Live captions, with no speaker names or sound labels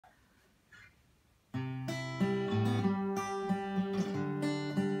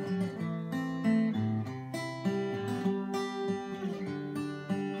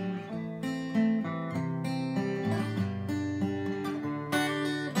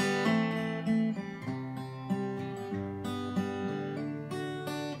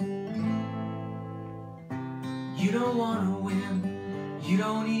You don't wanna win, you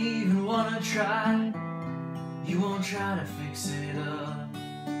don't even wanna try. You won't try to fix it up.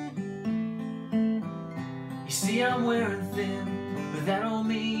 You see I'm wearing thin, but that don't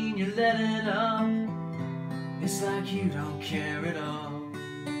mean you're letting up. It's like you don't care at all.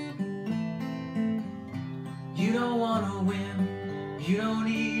 You don't wanna win, you don't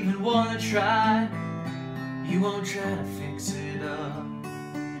even wanna try. You won't try to fix it up.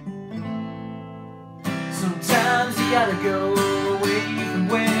 Sometimes you gotta go away from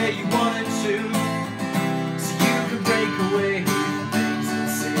where you wanted to, so you can break away from things and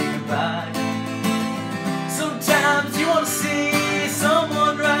say goodbye. Sometimes you wanna see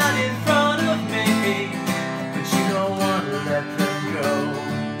someone right in front of me, but you don't wanna let them go.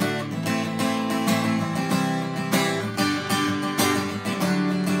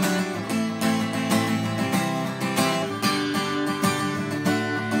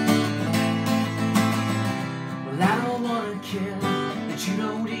 That you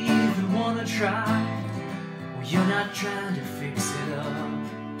don't even wanna try. Well, you're not trying to fix it up.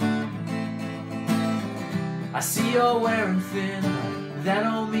 I see you're wearing thin, that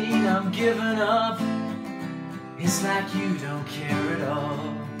don't mean I'm giving up. It's like you don't care at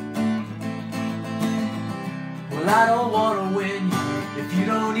all. Well, I don't wanna win you if you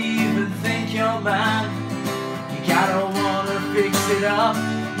don't even think you're mine. You gotta wanna fix it up,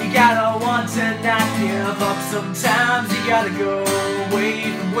 you gotta want to not give up. Sometimes you gotta go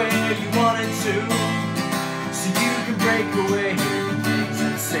away from where you wanted to, so you can break away from things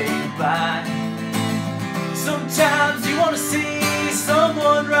and say goodbye. Sometimes you wanna see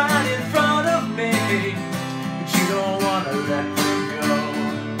someone right in front of me, but you don't wanna let them go.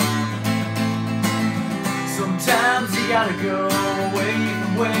 Sometimes you gotta go away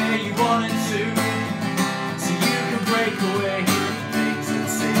from where you wanted to, so you can break away from things and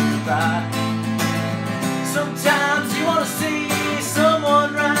say goodbye. Sometimes you wanna see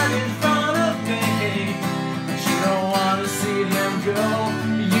someone right in front of me, but you don't wanna see them go.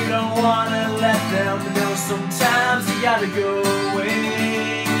 You don't wanna let them know. Sometimes you gotta go away